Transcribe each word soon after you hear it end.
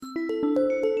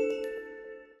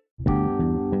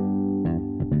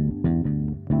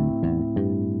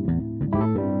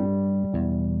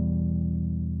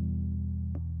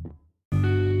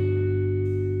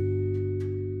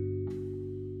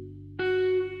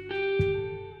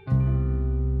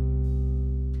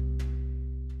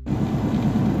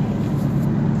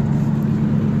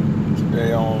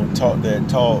Talk that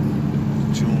talk,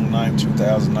 June 9th,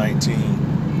 2019.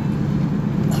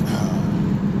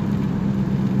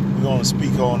 We're gonna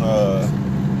speak on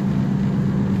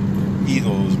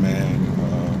egos, man.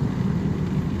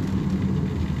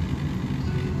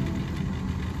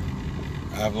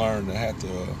 I've learned to have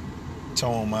to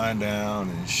tone mine down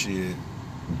and shit.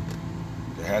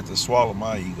 To have to swallow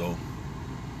my ego.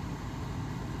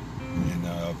 And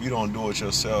if you don't do it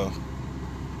yourself,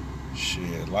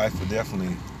 shit, life will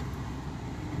definitely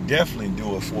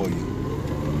do it for you.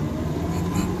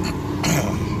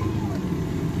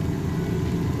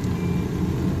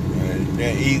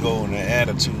 That ego and that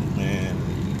attitude, man,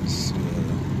 is,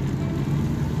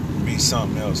 be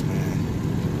something else, man.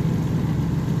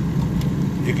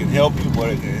 It can help you, but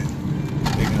it can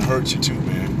hurt you too,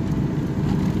 man.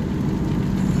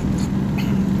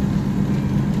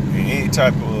 In any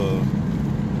type of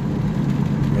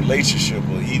relationship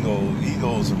or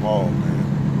ego's involved, man.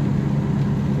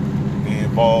 They're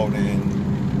involved in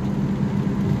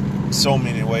so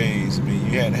many ways. I mean,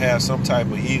 you had to have some type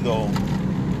of ego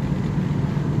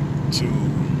to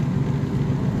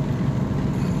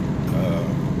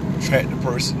attract the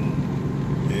person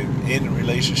in the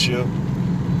relationship,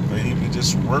 or even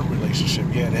just a work relationship.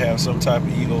 You had to have some type of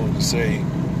ego to say,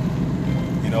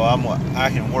 you know, I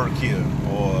can work here,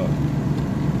 or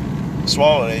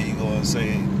swallow that ego and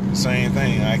say the same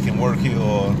thing. I can work here,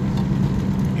 or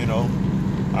you know,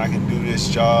 I can do this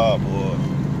job, or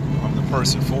I'm the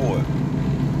person for it.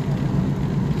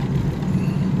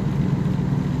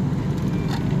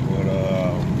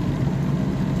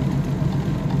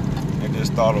 I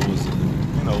just thought it was,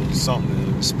 something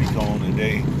to speak on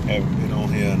today. Haven't been on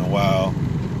here in a while.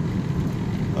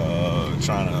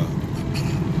 Trying to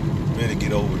really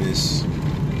get over this.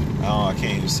 I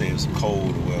can't even say it's a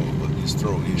cold or whatever, but this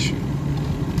throat issue.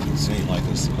 It seems like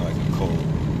it's like a cold.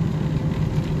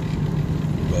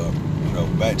 But,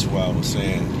 back to what I was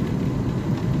saying.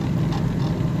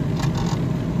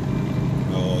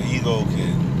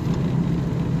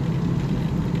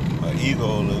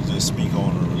 Ego, let's just speak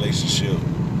on a relationship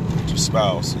with your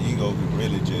spouse. Ego can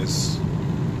really just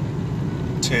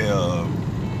tear a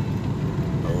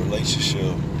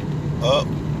relationship up,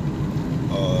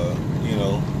 or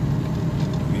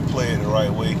if you play it the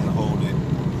right way, can hold it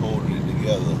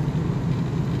together.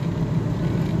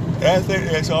 And I think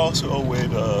that's also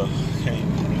when can't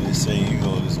even really say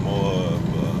ego is more of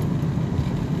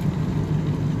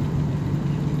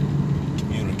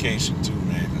communication too,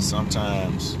 man. Because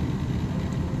sometimes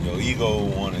your ego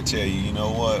want to tell you, you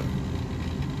know what?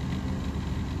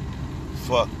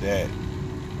 Fuck that.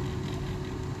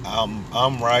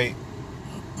 I'm right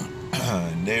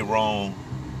and they wrong,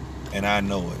 and I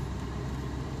know it.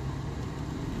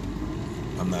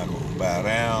 I'm not gonna bow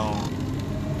down.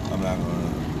 I'm not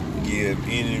gonna give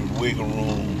any wiggle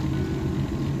room.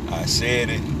 I said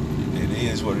it. It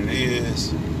is what it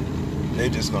is. They're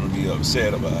just gonna be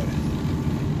upset about it.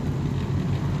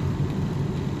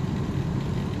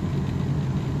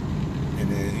 And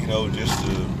then,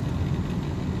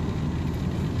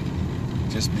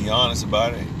 just be honest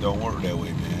about it. Don't work that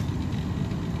way, man.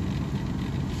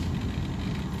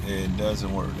 It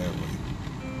doesn't work that way.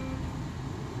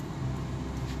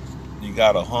 You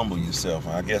gotta humble yourself.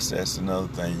 I guess that's another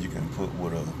thing you can put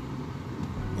with an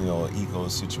ego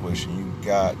situation. You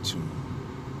got to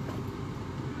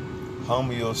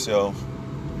humble yourself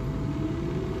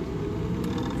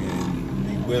and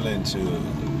be willing to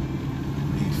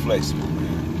be flexible,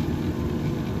 man.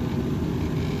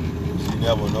 You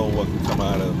never know what can come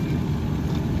out of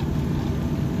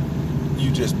you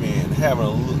just being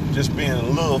a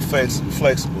little flexible.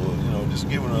 Just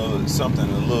giving something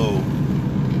a little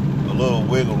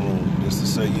wiggle room, just to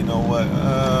say, you know what,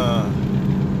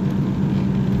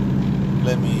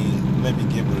 let me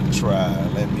give it a try.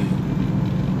 Let me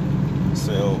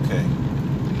say okay.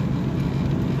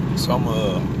 So I'm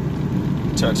gonna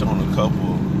touch on a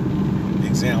couple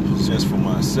examples just for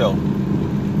myself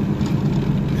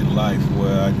in life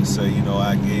where I can say,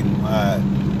 I gave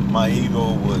my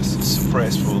ego was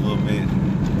suppressed for a little bit,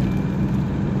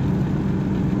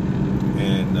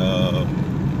 and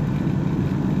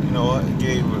I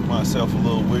gave myself a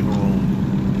little wiggle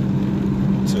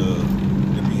room to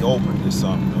be open to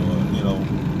something, or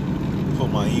put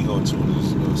my ego to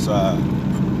the side.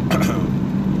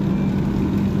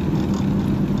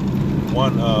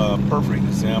 One perfect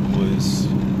example is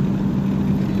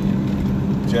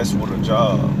just with a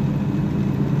job.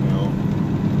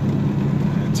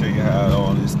 And tell you how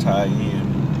all this tie in.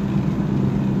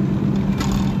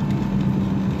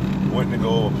 Went to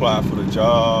go apply for the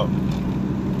job.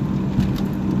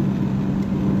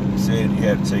 He said he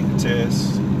had to take a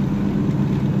test.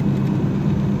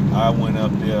 I went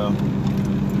up there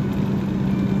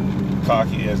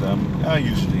cocky as I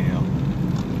usually am,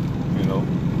 you know.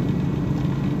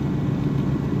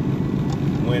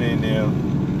 Went in there.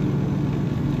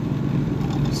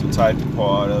 It's a type of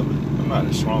part of it. I'm not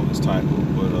the strongest type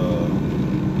of, but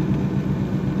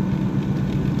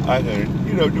I could,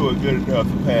 do it good enough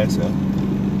to pass a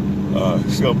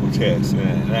simple test,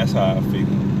 and that's how I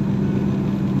figure.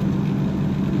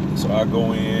 So I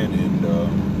go in and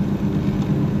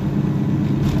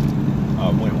I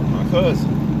went with my cousin.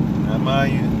 Now,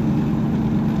 mind you,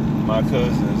 my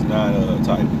cousin is not a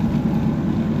type.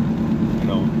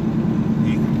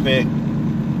 He can peck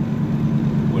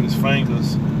with his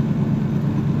fingers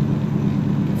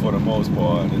for the most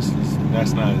part.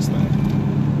 That's not his thing.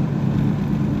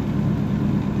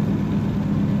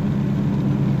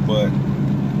 But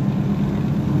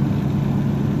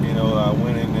I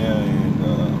went in there and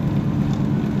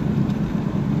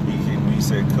he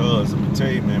said, "Cuz, let me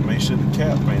tell you, man, make sure the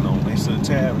cap ain't on, make sure the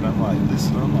tab." And I'm like,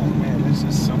 man, this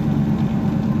is some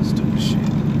stupid shit.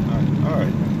 All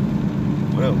right,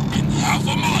 man. Whatever. In half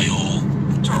a mile,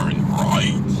 turn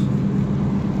right.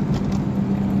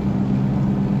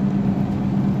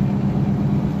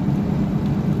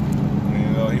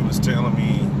 He was telling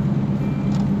me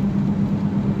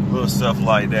little stuff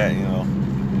like that, And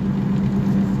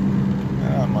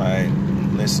I'm like,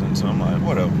 listening to him, I'm like,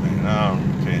 whatever, man. I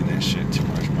don't pay that shit too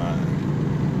much mind.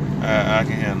 I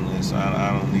can handle this.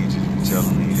 I don't need you to be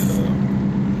telling me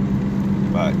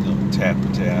about tap to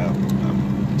tab.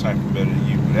 I'm typing better than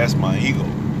you, but that's my ego.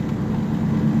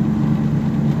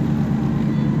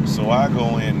 So I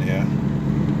go in there.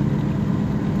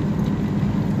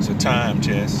 It's a time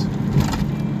test.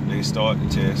 They start the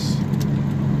test.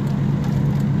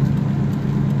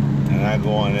 And I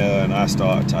go in there and I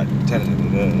start typing.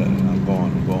 I'm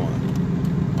going.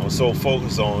 I'm so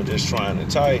focused on just trying to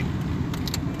type,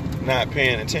 not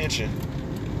paying attention.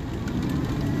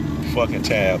 Fucking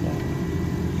tab on.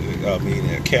 A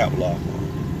cap lock on.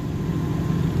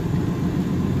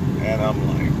 And I'm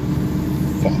like,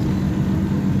 fuck.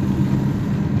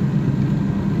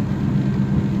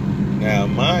 Now,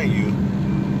 mind you,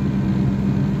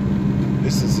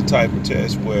 this is the type of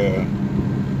test where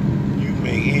you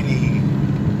make any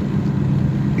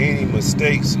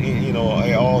mistakes,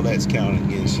 all that's counted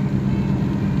against you.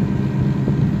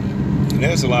 And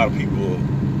there's a lot of people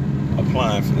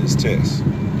applying for this test.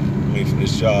 For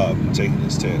this job, taking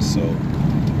this test. So,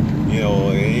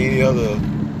 any other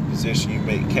position you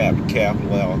make cap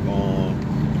lock on,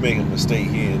 you make a mistake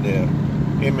here and there,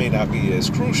 it may not be as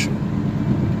crucial.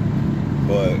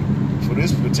 But for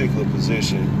this particular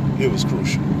position, it was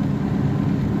crucial.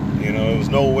 There was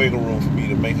no wiggle room for me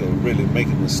to really make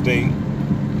a mistake.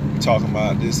 Talking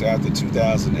about this after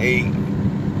 2008.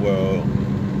 Well,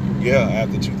 yeah,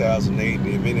 after 2008,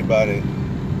 if anybody,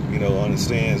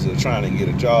 understands or trying to get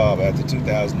a job after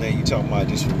 2008, you're talking about,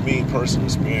 just for me, personal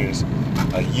experience,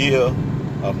 a year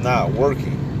of not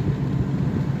working.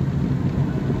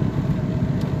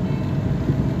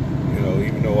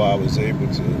 Even though I was able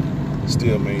to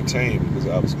still maintain because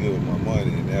I was good with my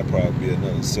money, and that'd probably be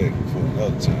another segment for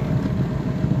another time.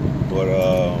 But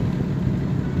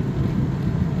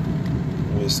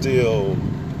it was still,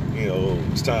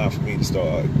 it's time for me to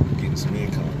start getting some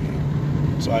income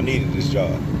in. So I needed this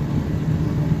job.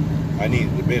 I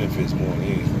needed the benefits more than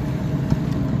anything.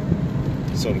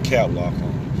 So the cap lock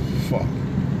on, fuck.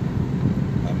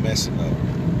 I'm messing up.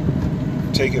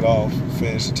 Take it off,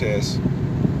 finish the test.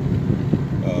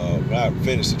 Not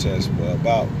finish the test, but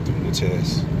about through the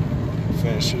test.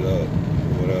 Finish it up,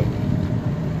 or whatever.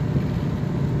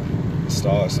 It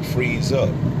starts to freeze up.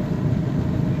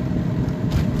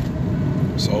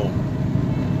 So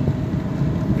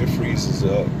it freezes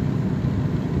up,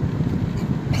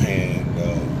 and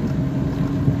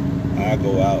I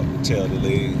go out and tell the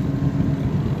lady,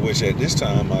 which at this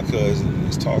time my cousin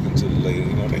is talking to the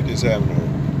lady. They just having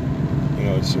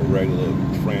just a regular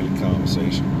friendly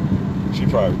conversation. She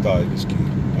probably thought it was cute.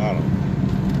 I don't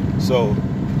know. So,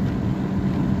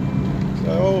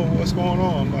 oh, what's going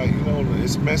on? I'm like,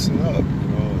 it's messing up.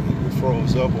 It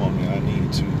froze up on me. I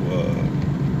need to.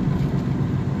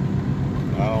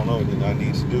 I don't know what I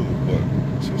need to do, but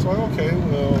she was like, okay,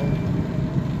 well,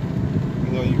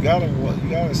 you gotta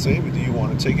save it. Do you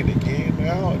want to take it again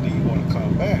now, or do you want to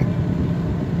come back?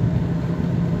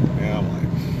 And I'm like,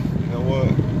 you know what?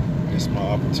 It's my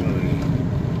opportunity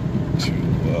to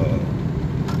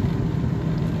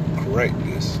correct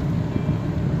this.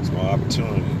 It's my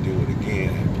opportunity to do it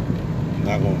again. I'm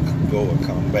not going to go and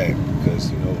come back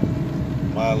because,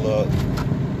 my luck,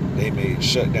 they may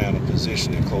shut down a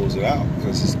position and close it out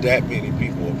because it's that many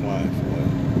people applying for it.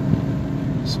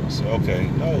 So I said, okay,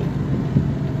 no,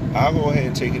 I'll go ahead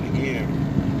and take it again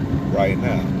right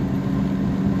now.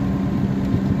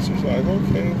 She's like,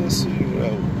 okay, let's see,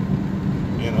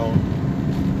 you know,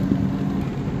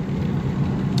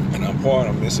 and I'm part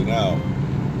of missing out.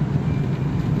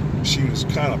 She was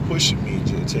kind of pushing me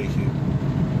to take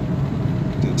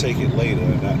it later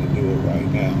and not to do it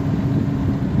right now.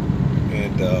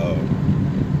 And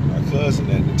my cousin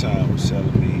at the time was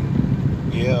telling me,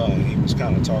 yeah, and he was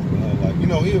kind of talking to her like,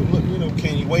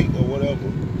 can you wait or whatever.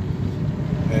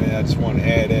 And I just want to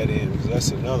add that in because that's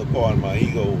another part of my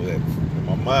ego that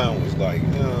my mind was like,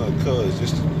 cuz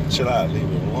just chill out, leave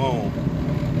it alone.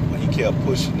 When he kept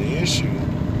pushing the issue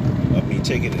of me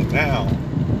taking it now,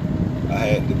 I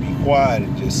had to be quiet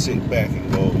and just sit back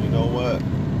and go, you know what?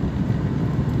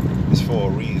 It's for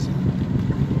a reason.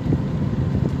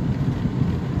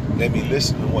 Let me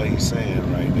listen to what he's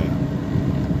saying right now.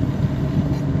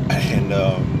 And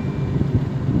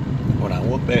when I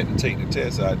went back to take the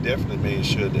test, I definitely made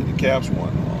sure that the caps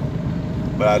weren't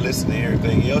on. But I listened to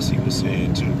everything else he was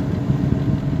saying too.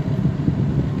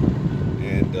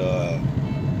 And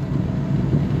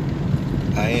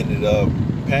I ended up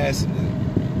passing it,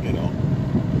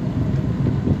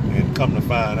 And come to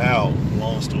find out,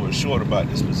 long story short about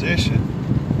this position,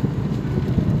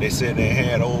 they said they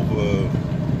had over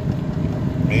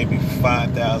maybe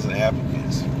 5,000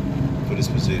 applicants for this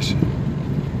position.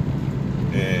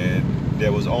 And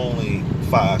there was only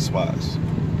 5 spots.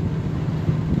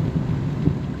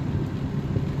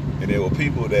 And there were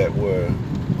people that were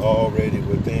already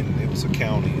within, it was a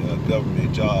county, a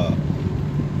government job,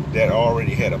 that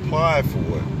already had applied for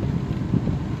it,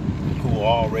 who were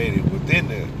already within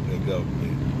the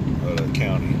government, the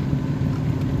county,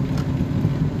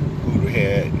 who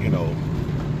had,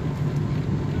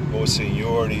 more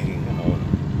seniority,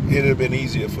 it'd have been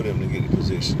easier for them to get a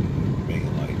position,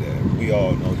 like that. We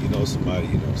all know, somebody,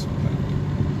 somebody.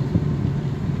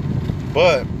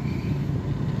 But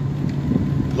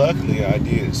luckily I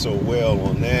did so well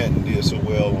on that and did so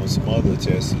well on some other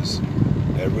tests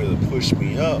that really pushed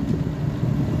me up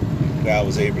that I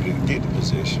was able to get the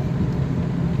position.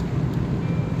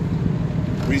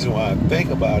 The reason why I think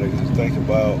about it is I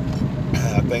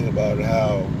think about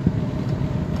how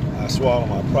I swallowed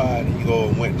my pride and ego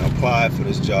and went and applied for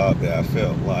this job that I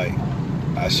felt like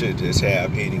I should just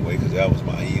have anyway, because that was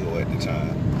my ego at the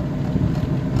time.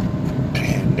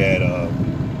 And that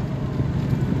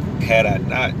had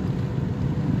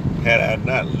I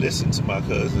not listened to my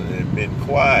cousin and been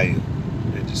quiet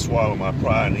and just swallow my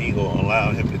pride and ego and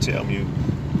allow him to tell me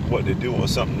what to do on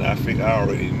something that I think I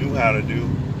already knew how to do,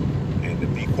 and to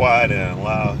be quiet and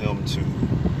allow him to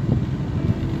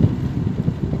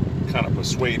kind of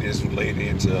persuade this lady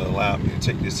into allowing me to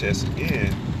take this test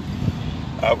again,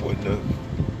 I wouldn't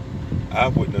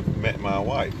have met my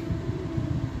wife.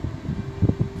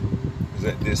 Because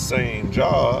at this same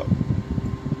job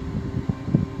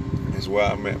is where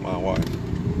I met my wife.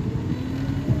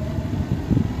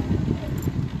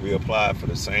 We applied for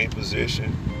the same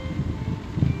position.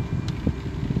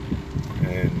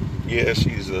 And yeah,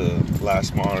 she's a lot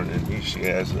smarter than me. She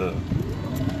has I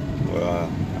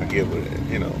give her that,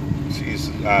 she's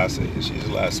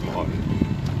a lot smarter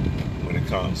when it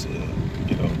comes to,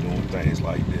 doing things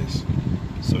like this.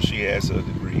 So she has her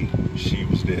degree. She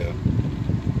was there.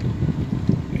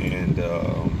 And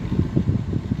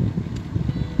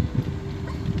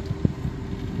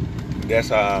that's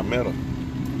how I met her.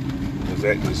 Was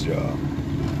at this job.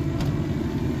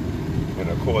 And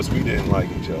of course we didn't like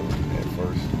each other at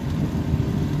first.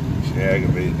 She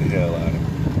aggravated the hell out of me.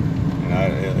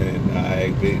 And I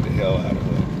aggravated the hell out of her.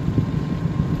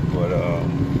 But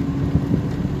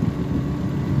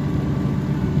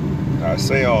I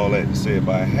say all that to say if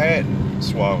I hadn't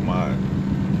swallowed my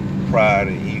pride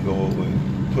and ego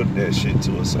and put that shit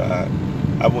to a side,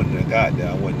 I wouldn't have got there.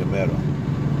 I wouldn't have met her.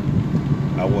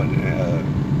 I wouldn't have,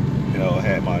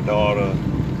 had my daughter.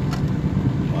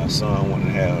 My son wouldn't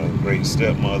have had a great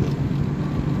stepmother.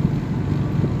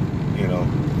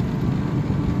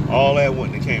 All that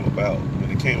wouldn't have came about.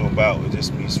 When it came about with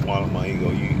just me swallowing my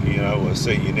ego. I would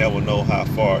say you never know how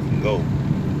far it can go.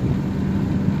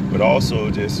 But also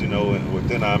just,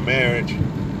 within our marriage,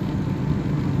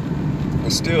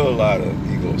 there's still a lot of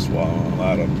ego swallowing, a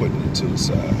lot of putting it to the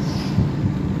side.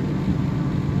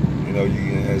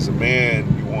 As a man,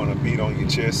 you want to beat on your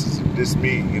chest. This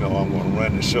me, I'm going to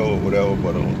run the show or whatever.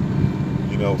 But,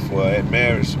 for that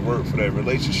marriage to work, for that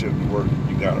relationship to work,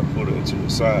 you got to put it to the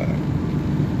side.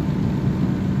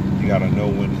 You got to know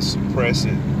when to suppress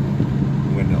it,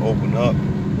 when to open up,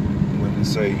 when to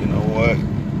say, you know what?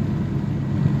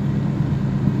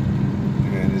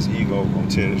 And his ego gonna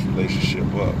tear this relationship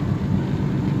up.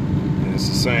 And it's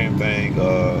the same thing,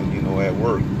 at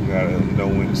work. You gotta know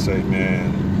when to say,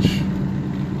 man,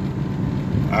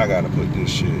 I gotta put this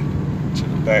shit to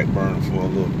the back burner for a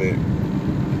little bit,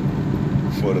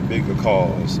 for the bigger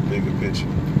cause, the bigger picture.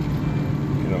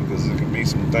 Because there can be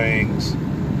some things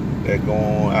that go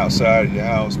on outside of your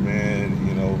house, man.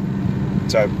 The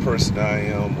type of person I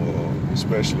am, or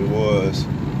especially was,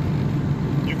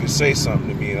 you could say something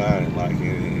to me and I didn't like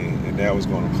it, and that was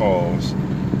going to cause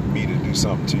me to do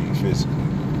something to you physically.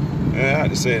 And I had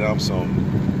to say that I'm some,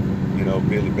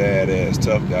 really badass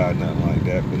tough guy, nothing like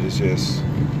that, but it's just,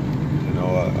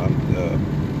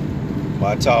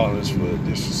 my tolerance for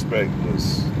disrespect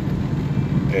was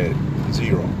at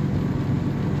 0.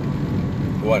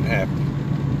 It wasn't happening.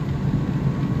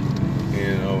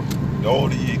 The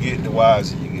older you get, the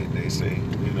wiser you get, they say.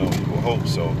 You will hope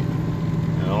so.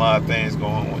 And a lot of things go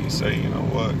on when you say, you know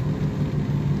what,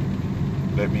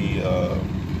 let me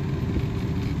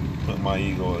put my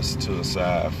ego to the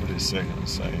side for this second and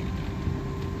say,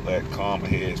 let calmer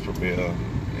heads prevail.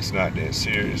 It's not that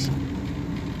serious.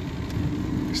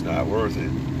 It's not worth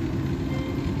it.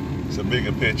 It's a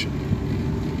bigger picture.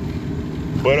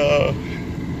 But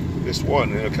this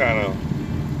one, it'll kind of,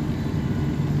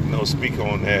 speak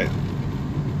on that.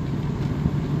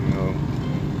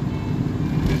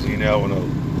 Because you never know.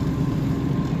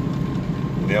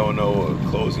 You never know,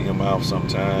 closing your mouth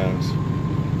sometimes,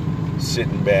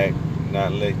 sitting back,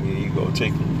 not letting your ego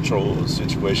take control of the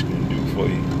situation can do for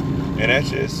you. And that's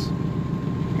just,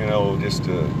 just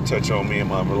to touch on me and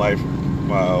my life,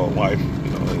 my wife,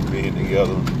 being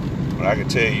together. But I can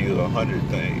tell you 100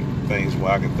 things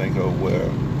where I can think of where,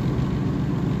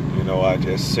 I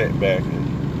just sat back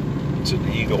and took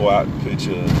the ego out the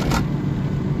picture,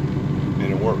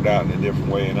 and it worked out in a different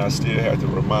way. And I still have to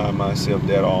remind myself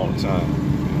that all the time,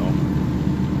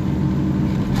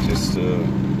 just to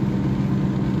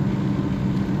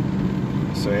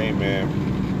say, hey man,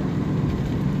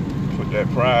 put that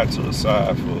pride to the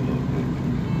side for a little bit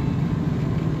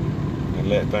and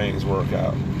let things work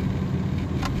out.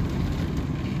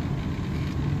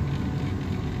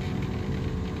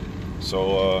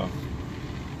 So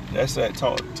that's that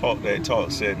talk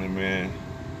segment, man,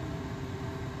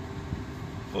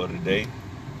 for today.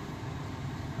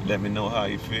 Let me know how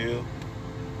you feel.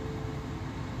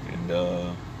 And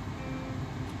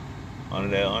under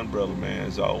that umbrella, man,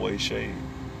 there's always shade.